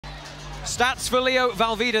Stats for Leo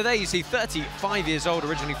Valdivia. There you see 35 years old,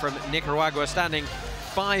 originally from Nicaragua, standing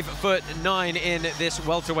 5'9" in this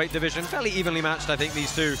welterweight division. Fairly evenly matched, I think,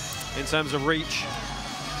 these two in terms of reach.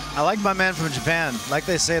 I like my man from Japan. Like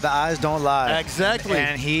they say, the eyes don't lie. Exactly.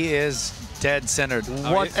 And he is dead centered.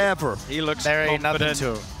 Whatever. He looks there ain't confident.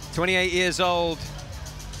 nothing to him. 28 years old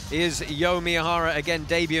is Yo Miyahara, again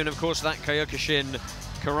debuting, of course, that Kyokushin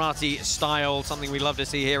karate style, something we love to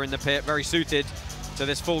see here in the pit, very suited to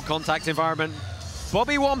this full contact environment.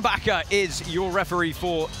 Bobby Wambaka is your referee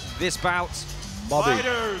for this bout. Bobby.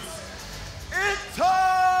 Fighters into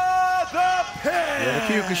the pit! Yeah,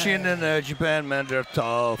 the Kyokushin in Japan, man, they're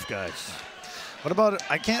tough guys. What about,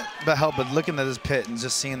 I can't but help but looking at this pit and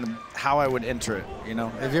just seeing how I would enter it, you know?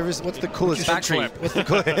 Have you ever, what's the coolest entry? Backflip. What's the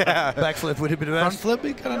coolest, yeah. Backflip would have been the Front best. flip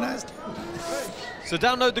be kind of nice. So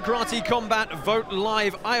download the Karate Combat Vote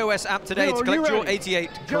Live iOS app today to collect your 88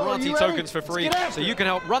 karate tokens for free, so you can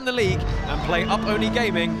help run the league and play up-only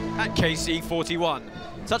gaming at KC41.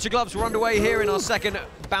 Touch of Gloves, we're underway here in our second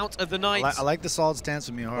bout of the night. I like the solid stance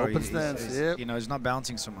with Miyahara. Open stance, yep. You know, he's not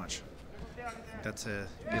bouncing so much. That's you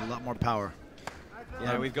get a lot more power.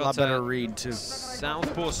 Yeah, we've got a lot better read too.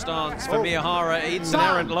 Southpaw stance for Miyahara. It's an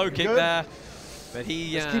errant low kick there, but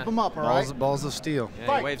he Just keep him up, all right? Balls of steel.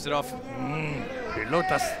 Yeah, he waves it off.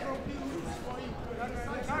 Pelotas.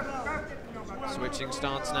 Switching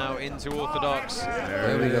stance now into orthodox.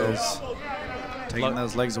 There he goes. Taking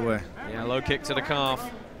those legs away. Yeah, low kick to the calf.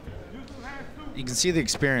 You can see the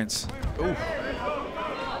experience. Ooh.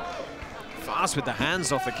 Fast with the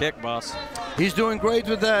hands off the kick, boss. He's doing great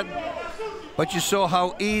with that. But you saw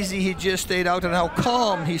how easy he just stayed out and how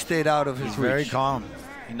calm he stayed out of his reach. Very calm.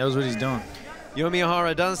 He knows what he's doing. Yo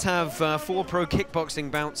Miyahara does have 4 pro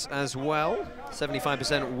kickboxing bouts as well.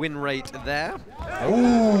 75% win rate there.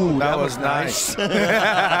 Ooh, that was nice.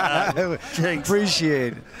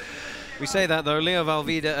 Appreciate it. We say that though, Leo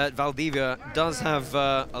Valdivia does have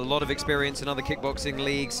a lot of experience in other kickboxing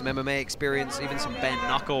leagues, some MMA experience, even some bare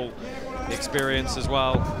knuckle experience as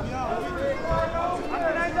well.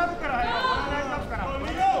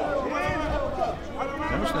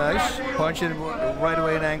 That was nice. Punch it right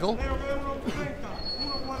away an angle.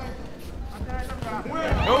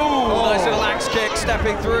 Oh, nice little axe kick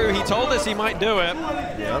stepping through. He told us he might do it.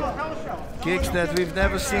 Yep. Kicks that we've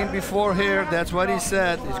never seen before here. That's what he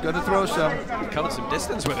said. He's going to throw some. He covered some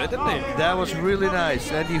distance with it, didn't he? That was really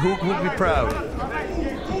nice. Andy Hook would be proud.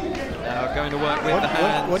 Now going to work with the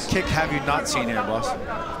hands. What kick have you not seen here, boss?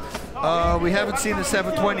 We haven't seen the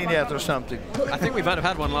 720 yet or something. I think we might have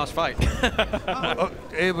had one last fight.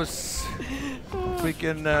 It was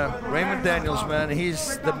freaking Raymond Daniels, man.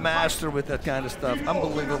 He's the master with that kind of stuff.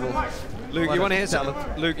 Unbelievable. Luke, you want to hear something?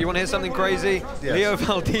 Luke, you want to hear something crazy? Yes. Leo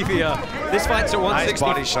Valdivia. This fight's at 160. Nice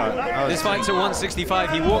body shot. This fight's at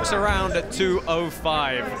 165. He walks around at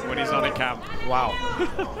 205 when he's on a camp. Wow.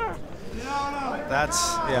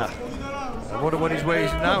 That's, yeah. I wonder what he's weighing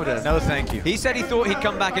now then. No, thank you. He said he thought he'd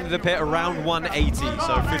come back into the pit around 180,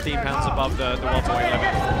 so 15 pounds above the welterweight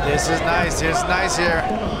limit. This is nice. It's nice here.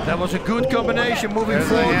 That was a good combination, moving There's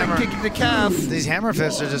the forward hammer. and kicking the calf. These hammer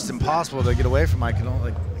fists are just impossible to get away from. I can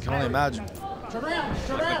only imagine. Like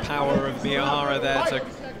the power of Miyahara there to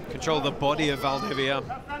control the body of Valdivia.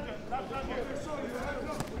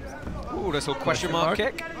 Ooh, this little question mark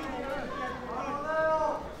kick.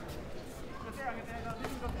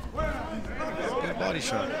 Good body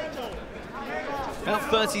shot. About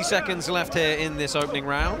 30 seconds left here in this opening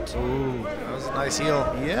round. Ooh, that was a nice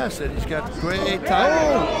heel. Yes, and he's got great timing.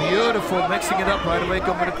 Oh. Beautiful, mixing it up right away,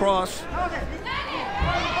 coming across.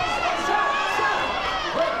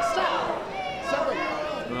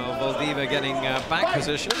 Well, Valdivia getting back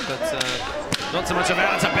position, but not so much of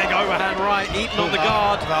that. It's a big overhand right, eaten on the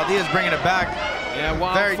guard. Valdivia's bringing it back. Yeah,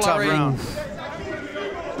 wild Very flurry. tough round.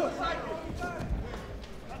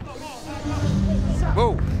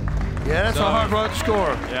 Whoa. Yeah, that's a hard round to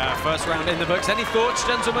score. Yeah, first round in the books. Any thoughts,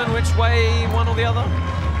 gentlemen, which way, one or the other?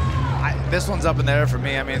 This one's up in the air for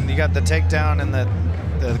me. I mean, you got the takedown and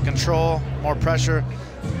the control, more pressure.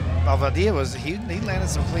 Valdivia he landed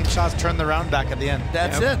some clean shots, turned the round back at the end.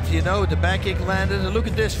 That's it. You know, the back kick landed. And look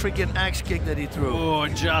at this freaking axe kick that he threw. Oh,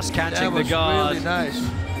 just catching the That guard. was really nice.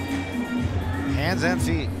 Hands and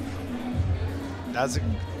feet.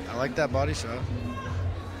 I like that body shot.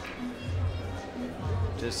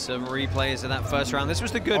 Just some replays of that first round. This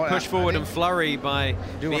was the good push forward and flurry by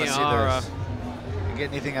Miyahara. You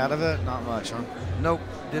get anything out of it? Not much, huh? Nope,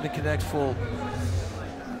 didn't connect full.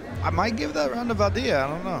 I might give that round to Valdivia. I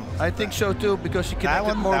don't know. I think so too, because he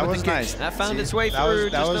connected more with the kicks. Nice. That found its way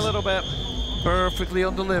through just a little bit. Perfectly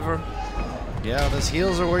on the liver. Yeah, those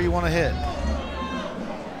heels are where you want to hit.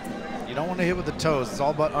 You don't want to hit with the toes. It's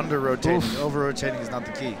all about under-rotating. Over-rotating is not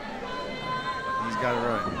the key. He's got it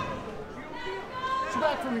right. Sit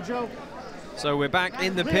back for me, Joe. So we're back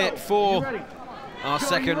in the pit for our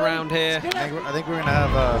second round here. I think we're going to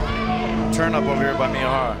have a turn-up over here by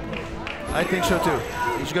Miyahara. I think so too.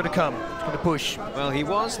 He's going to come. He's going to push. Well, he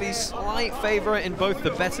was the slight favorite in both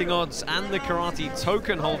the betting odds and the karate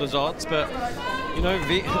token holders odds, but you know,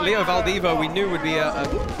 Leo Valdivia we knew would be a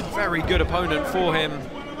very good opponent for him.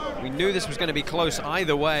 We knew this was going to be close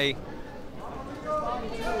either way.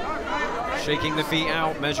 Shaking the feet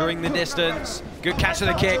out, measuring the distance. Good catch of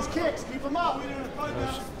the kick.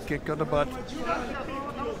 Kick on the butt.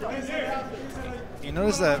 You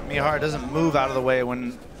notice that Miyahara doesn't move out of the way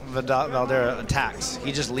when Valdera attacks.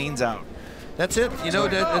 He just leans out. That's it. You know,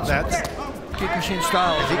 that's kick machine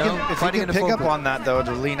style. If he can pick up on that, though,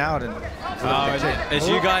 to lean out and... as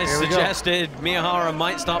you guys suggested, Miyahara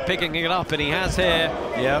might start picking it up, and he has here.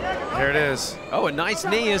 Yep, here it is. Oh, a nice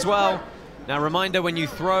knee as well. Now, reminder, when you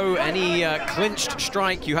throw any clinched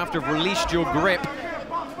strike, you have to have released your grip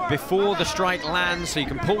before the strike lands, so you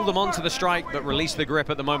can pull them onto the strike, but release the grip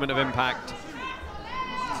at the moment of impact.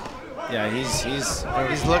 Yeah,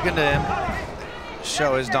 he's looking to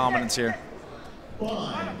show his dominance here.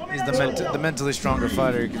 He's the mentally stronger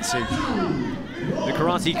fighter, you can see. The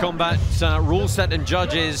Karate Combat rule set and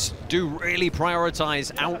judges do really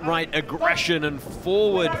prioritize outright aggression and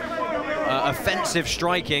forward offensive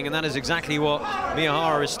striking, and that is exactly what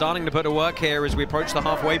Miyahara is starting to put to work here as we approach the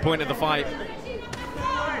halfway point of the fight.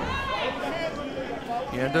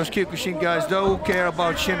 Yeah, those kick machine guys don't care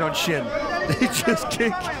about shin on shin. They just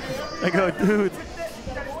kick. I go, dude.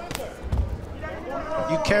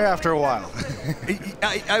 You care after a while.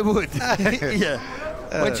 I would. Yeah.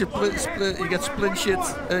 Once you you get splint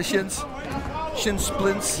shins, shin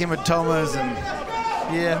splints, hematomas, and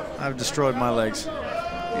yeah, I've destroyed my legs.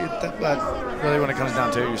 But really, when it comes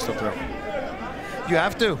down to it, you still throw. You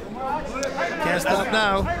have to. Can't stop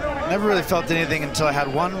now. Never really felt anything until I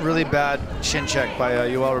had one really bad shin check by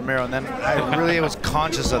Yoel Romero, and then I really was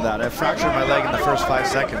conscious of that. I fractured my leg in the first 5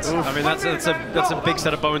 seconds. Oof. I mean, that's a big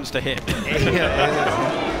set of bones to hit.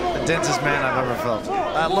 Yeah, the densest man I've ever felt.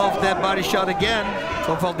 I love that body shot again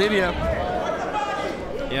from Valdivia.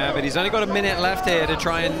 Yeah, but he's only got a minute left here to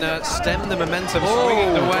try and stem the momentum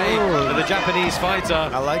swinging the way of the Japanese fighter.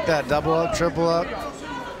 I like that. Double up, triple up.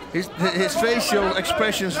 His facial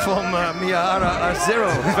expressions from Miyahara are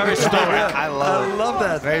zero. Very stoic. I love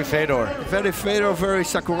that. Very Fedor. Very Fedor, very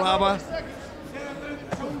Sakuraba.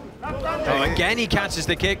 Oh, again he catches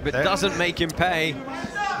the kick, but doesn't make him pay.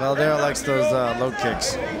 Valdera likes those low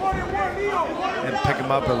kicks. And pick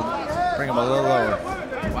him up and bring him a little lower.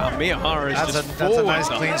 Wow, Miyahara is just that's a nice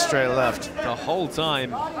clean straight left. The whole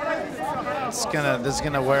time. This is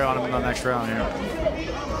gonna wear on him in the next round here.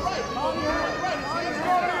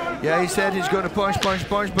 Yeah, he said he's going to punch,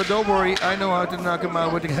 but don't worry, I know how to knock him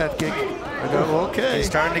out with a head kick. I go, okay. He's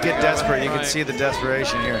starting to get desperate. You can see the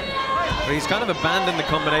desperation here. But he's kind of abandoned the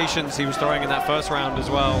combinations he was throwing in that first round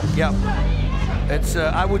as well. Yeah. It's,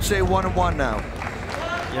 I would say 1-1 now.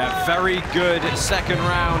 Yeah, very good second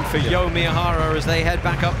round for Yo Miyahara as they head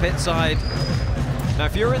back up pit side. Now,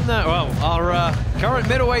 if you're in the, well, our current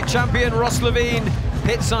middleweight champion, Ross Levine,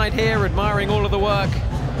 pit side here, admiring all of the work.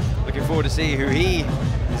 Looking forward to see who he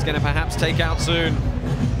is going to perhaps take out soon.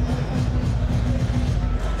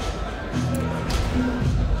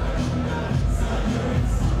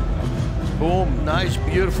 Boom, nice,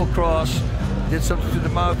 beautiful cross. Did something to the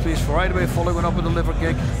mouthpiece right away, following up with a liver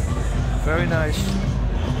kick. Very nice.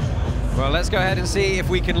 Well, let's go ahead and see if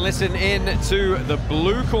we can listen in to the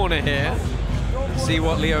blue corner here and see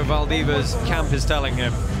what Leo Valdivia's camp is telling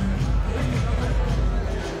him.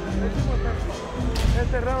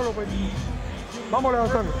 Vamos,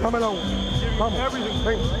 Alexandre, dame la uno. Vamos, ven,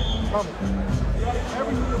 vamos.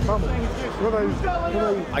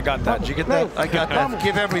 I got that. Did you get that? I got that.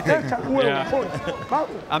 Give everything. Yeah.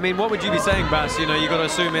 I mean, what would you be saying, Bas? You know, you got to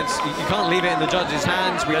assume you can't leave it in the judge's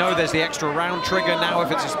hands. We know there's the extra round trigger now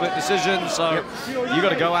if it's a split decision, so you got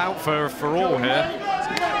to go out for all here.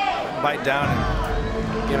 Bite down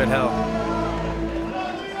and give it hell.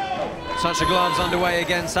 Touch of gloves underway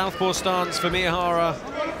again. Southpaw stance for Miyahara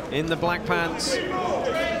in the black pants.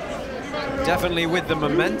 Definitely with the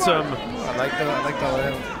momentum. I like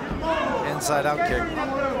the inside out kick.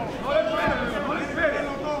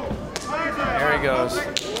 There he goes.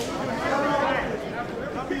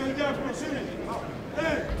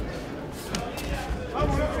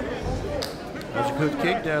 That's a good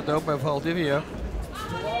kick there though by Valdivia.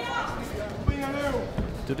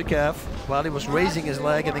 To the calf. while he was raising his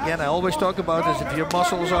leg. And again, I always talk about this, if your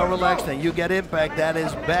muscles are relaxed and you get impact, that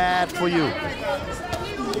is bad for you.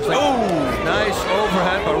 Like, oh, nice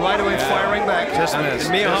overhead, but right away firing back. Just missed.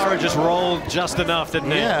 Miyahara just rolled just enough,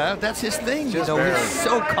 didn't he? Yeah, that's his thing. You know, he's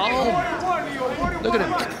so calm. Look at him.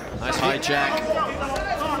 Nice high jack.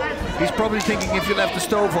 He's probably thinking if you left the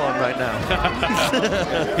stove on right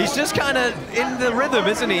now. He's just kind of in the rhythm,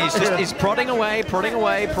 isn't he? He's prodding away, probing,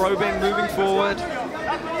 moving forward.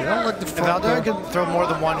 You don't look the Valdivia can throw more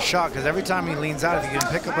than one shot because every time he leans out, if you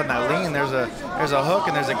can pick up on that lean, there's a hook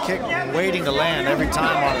and there's a kick waiting to land every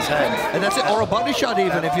time on his head. And that's it, or a body shot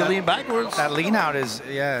even if you lean backwards. That lean out is,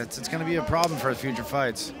 yeah, it's going to be a problem for his future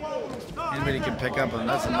fights. Anybody can pick up, and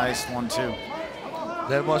that's a nice one too.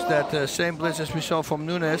 That was that same blitz as we saw from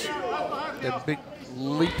Nunes. That big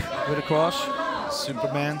leap with a cross.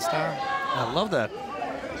 Superman style. I love that.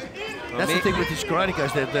 That's the thing with these karate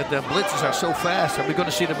guys, that their blitzes are so fast, and we're going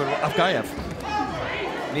to see them with Aghayev.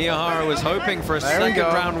 Miyahara was hoping for a second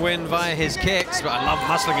round win via his kicks, but I love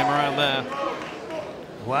muscling him around there.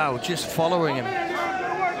 Wow, just following him.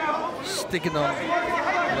 Sticking on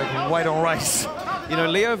like white on rice. You know,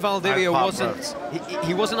 Leo Valdivia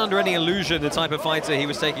he wasn't under any illusion the type of fighter he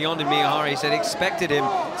was taking on in Miyahara. He said expected him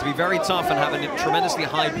to be very tough and have a tremendously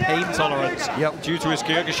high pain tolerance due to his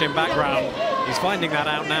Kyokushin background. He's finding that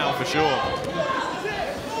out now for sure.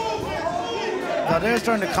 Valdivia's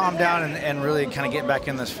starting to calm down and really kind of get back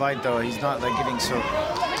in this fight, though. He's not like getting so,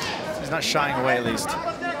 he's not shying away at least.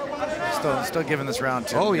 Still giving this round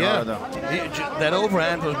to Miyahara, though. That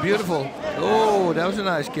overhand was beautiful. Oh, that was a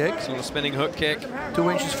nice kick. So the spinning hook kick.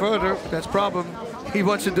 2 inches further, that's problem. He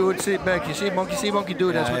wants to do it, sit back. You see monkey do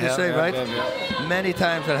it, that's what they say, right? Many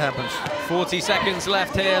times that happens. 40 seconds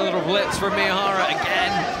left here, a little blitz from Miyahara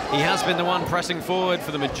again. He has been the one pressing forward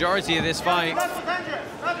for the majority of this fight.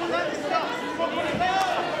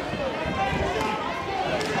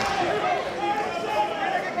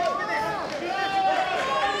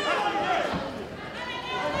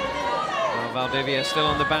 Valdivia still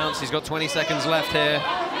on the bounce. He's got 20 seconds left here.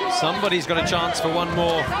 Somebody's got a chance for one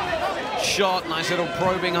more shot. Nice little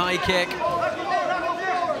probing high kick.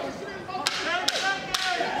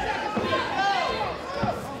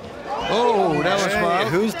 Oh, that was fun.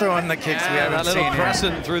 Who's throwing the kicks we haven't seen? That little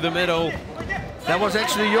crescent through the middle. That was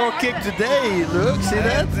actually your kick today. Look, see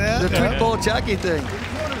that? The tweet ball chaki thing.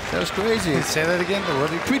 That was crazy. Say that again.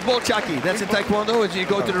 Tweet ball chaki. That's in Taekwondo. It's you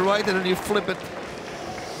go to the right and then you flip it.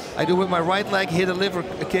 I do with my right leg, hit a liver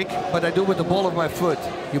kick, but I do with the ball of my foot.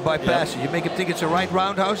 You bypass it. You make him think it's a right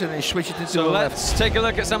roundhouse, and then you switch it into the left. So let's take a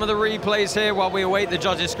look at some of the replays here while we await the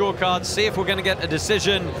judges' scorecards. See if we're going to get a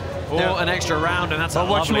decision or an extra round, and that's a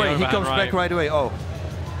watch lovely away. He comes back right away. Oh,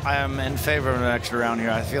 I am in favor of an extra round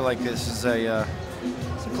here. I feel like this is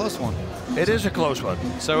it's a close one. It is a close one.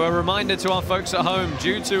 So a reminder to our folks at home,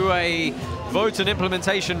 due to a vote and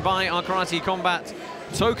implementation by our Karate Combat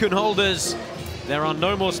token holders, there are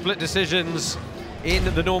no more split decisions in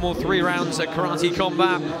the normal 3 rounds at Karate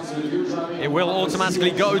Combat. It will automatically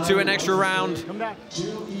go to an extra round.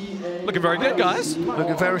 Looking very good, guys.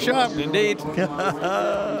 Looking very sharp. Indeed.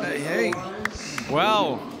 Hey.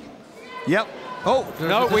 Well. Yep. Oh,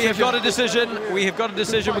 no, we have got a decision. We have got a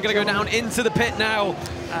decision. We're going to go down into the pit now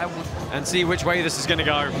and see which way this is going to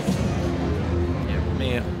go. Yeah,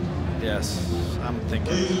 me. Yes, I'm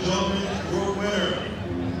thinking. Ladies and gentlemen, your winner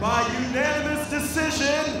by unanimous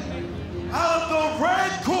decision, out of the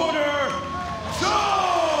red corner,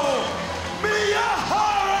 Joe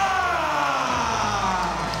Miyahara!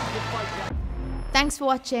 Thanks for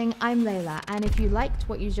watching. I'm Layla, and if you liked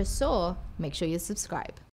what you just saw, make sure you subscribe.